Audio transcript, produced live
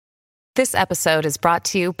This episode is brought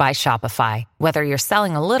to you by Shopify. Whether you're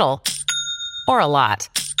selling a little or a lot,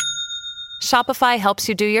 Shopify helps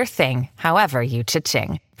you do your thing, however you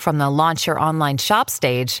cha-ching. From the launch your online shop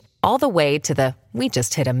stage, all the way to the we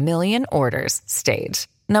just hit 1 million orders stage.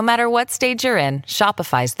 No matter what stage you're in,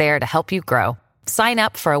 Shopify's there to help you grow. Sign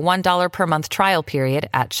up for a $1 per month trial period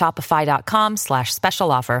at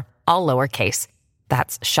shopify.com/special offer, all lowercase.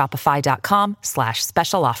 That's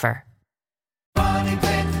shopify.com/special offer.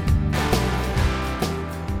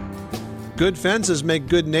 Good fences make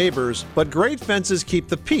good neighbors, but great fences keep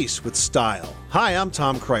the peace with style. Hi, I'm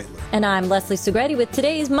Tom Kreitler. And I'm Leslie Segretti with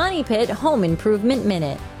today's Money Pit Home Improvement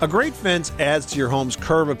Minute. A great fence adds to your home's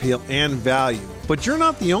curb appeal and value, but you're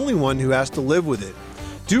not the only one who has to live with it.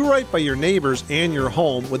 Do right by your neighbors and your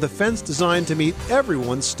home with a fence designed to meet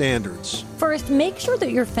everyone's standards. First, make sure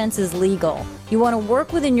that your fence is legal. You want to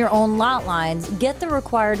work within your own lot lines, get the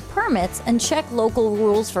required permits, and check local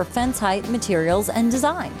rules for fence height, materials, and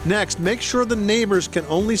design. Next, make sure the neighbors can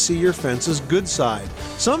only see your fence's good side.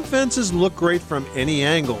 Some fences look great from any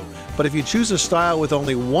angle, but if you choose a style with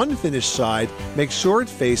only one finished side, make sure it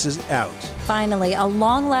faces out. Finally, a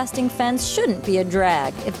long-lasting fence shouldn't be a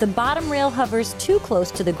drag. If the bottom rail hovers too close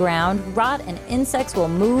to the ground, rot and insects will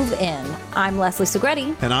move in. I'm Leslie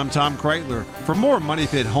Segretti. And I'm Tom Kreitler. For more Money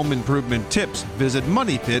Pit home improvement tips, visit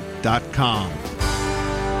MoneyPit.com.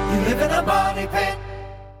 You live in a money pit.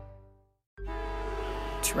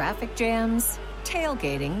 Traffic jams,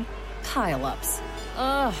 tailgating, pile-ups.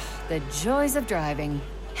 Ugh, the joys of driving.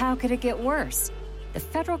 How could it get worse? The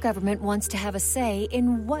federal government wants to have a say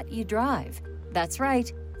in what you drive. That's right.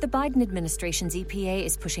 The Biden administration's EPA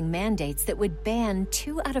is pushing mandates that would ban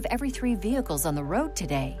 2 out of every 3 vehicles on the road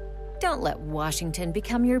today. Don't let Washington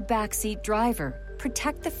become your backseat driver.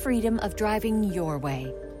 Protect the freedom of driving your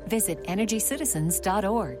way. Visit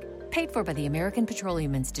EnergyCitizens.org. Paid for by the American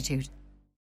Petroleum Institute.